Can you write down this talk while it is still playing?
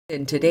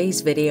In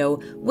today's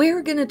video,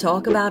 we're going to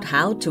talk about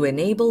how to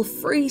enable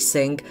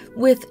FreeSync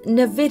with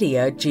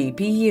NVIDIA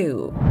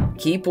GPU.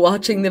 Keep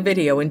watching the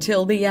video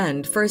until the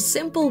end for a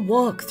simple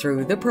walk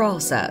through the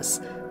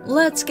process.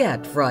 Let's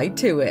get right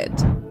to it.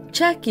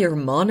 Check your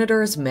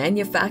monitor's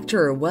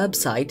manufacturer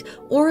website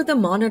or the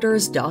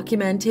monitor's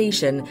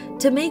documentation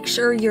to make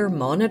sure your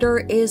monitor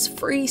is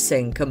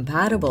FreeSync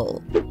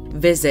compatible.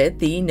 Visit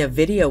the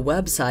NVIDIA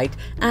website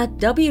at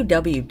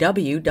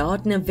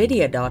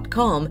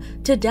www.nvidia.com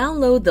to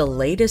download the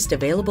latest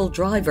available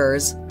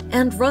drivers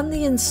and run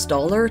the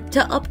installer to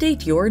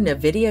update your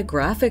NVIDIA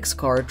graphics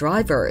card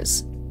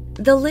drivers.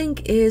 The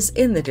link is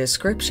in the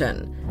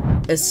description.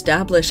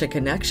 Establish a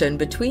connection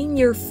between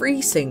your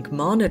FreeSync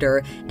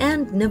monitor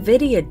and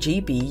NVIDIA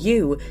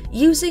GPU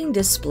using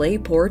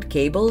DisplayPort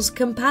cables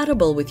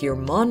compatible with your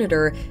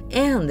monitor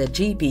and the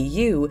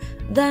GPU,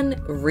 then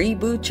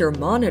reboot your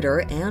monitor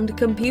and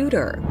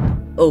computer.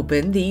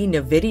 Open the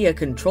NVIDIA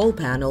Control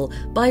Panel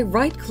by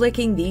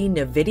right-clicking the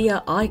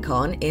NVIDIA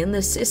icon in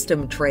the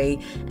system tray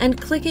and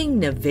clicking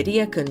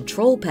NVIDIA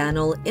Control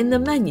Panel in the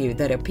menu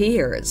that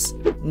appears.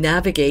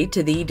 Navigate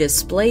to the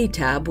Display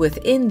tab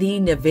within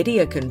the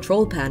NVIDIA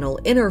Control Panel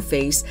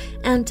interface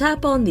and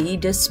tap on the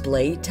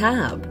Display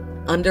tab.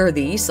 Under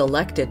the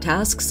Selected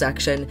Task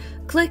section,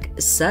 click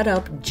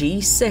Setup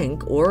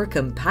G-Sync or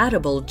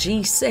Compatible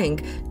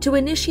G-Sync to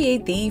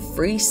initiate the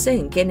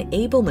FreeSync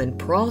enablement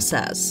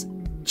process.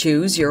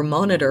 Choose your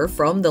monitor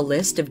from the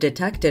list of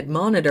detected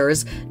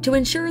monitors to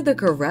ensure the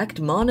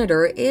correct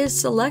monitor is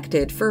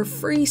selected for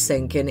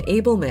FreeSync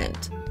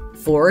enablement.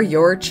 For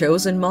your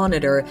chosen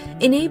monitor,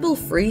 enable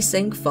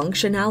FreeSync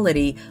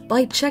functionality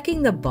by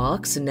checking the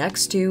box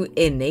next to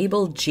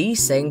Enable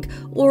G-Sync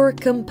or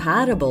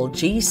Compatible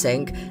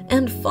G-Sync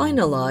and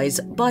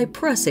finalize by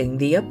pressing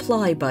the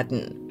Apply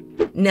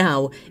button.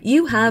 Now,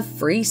 you have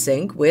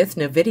FreeSync with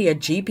NVIDIA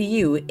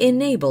GPU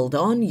enabled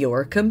on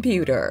your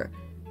computer.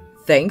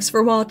 Thanks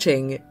for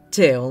watching.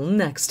 Till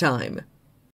next time.